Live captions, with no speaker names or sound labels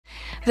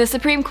The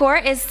Supreme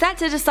Court is set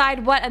to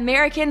decide what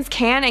Americans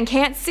can and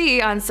can't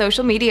see on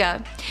social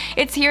media.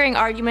 It's hearing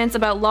arguments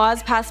about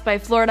laws passed by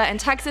Florida and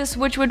Texas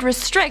which would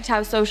restrict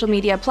how social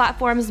media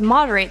platforms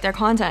moderate their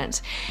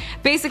content.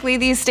 Basically,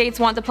 these states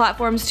want the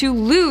platforms to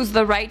lose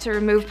the right to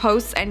remove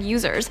posts and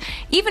users,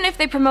 even if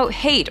they promote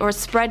hate or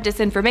spread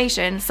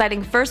disinformation,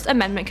 citing First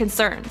Amendment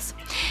concerns.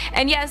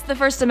 And yes, the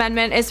First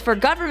Amendment is for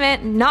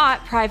government,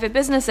 not private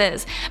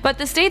businesses, but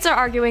the states are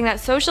arguing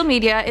that social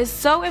media is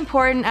so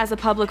important as a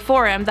public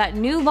forum that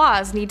new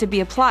laws need to be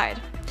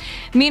applied.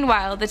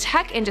 Meanwhile, the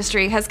tech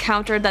industry has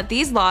countered that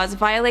these laws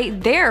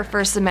violate their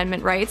First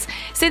Amendment rights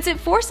since it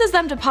forces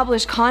them to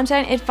publish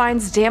content it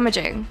finds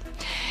damaging.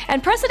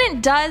 And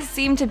precedent does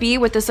seem to be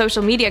with the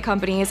social media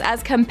companies,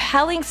 as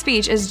compelling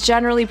speech is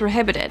generally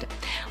prohibited,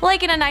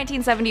 like in a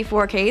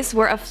 1974 case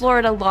where a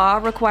Florida law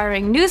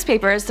requiring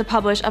newspapers to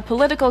publish a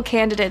political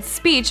candidate's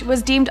speech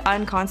was deemed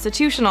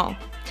unconstitutional.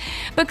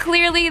 But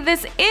clearly,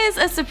 this is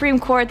a Supreme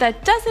Court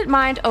that doesn't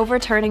mind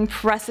overturning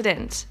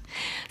precedent.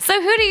 So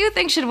who do you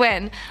think should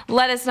win?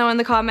 Let us know in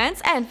the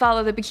comments and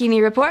follow the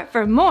Bikini Report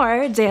for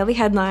more daily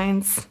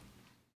headlines.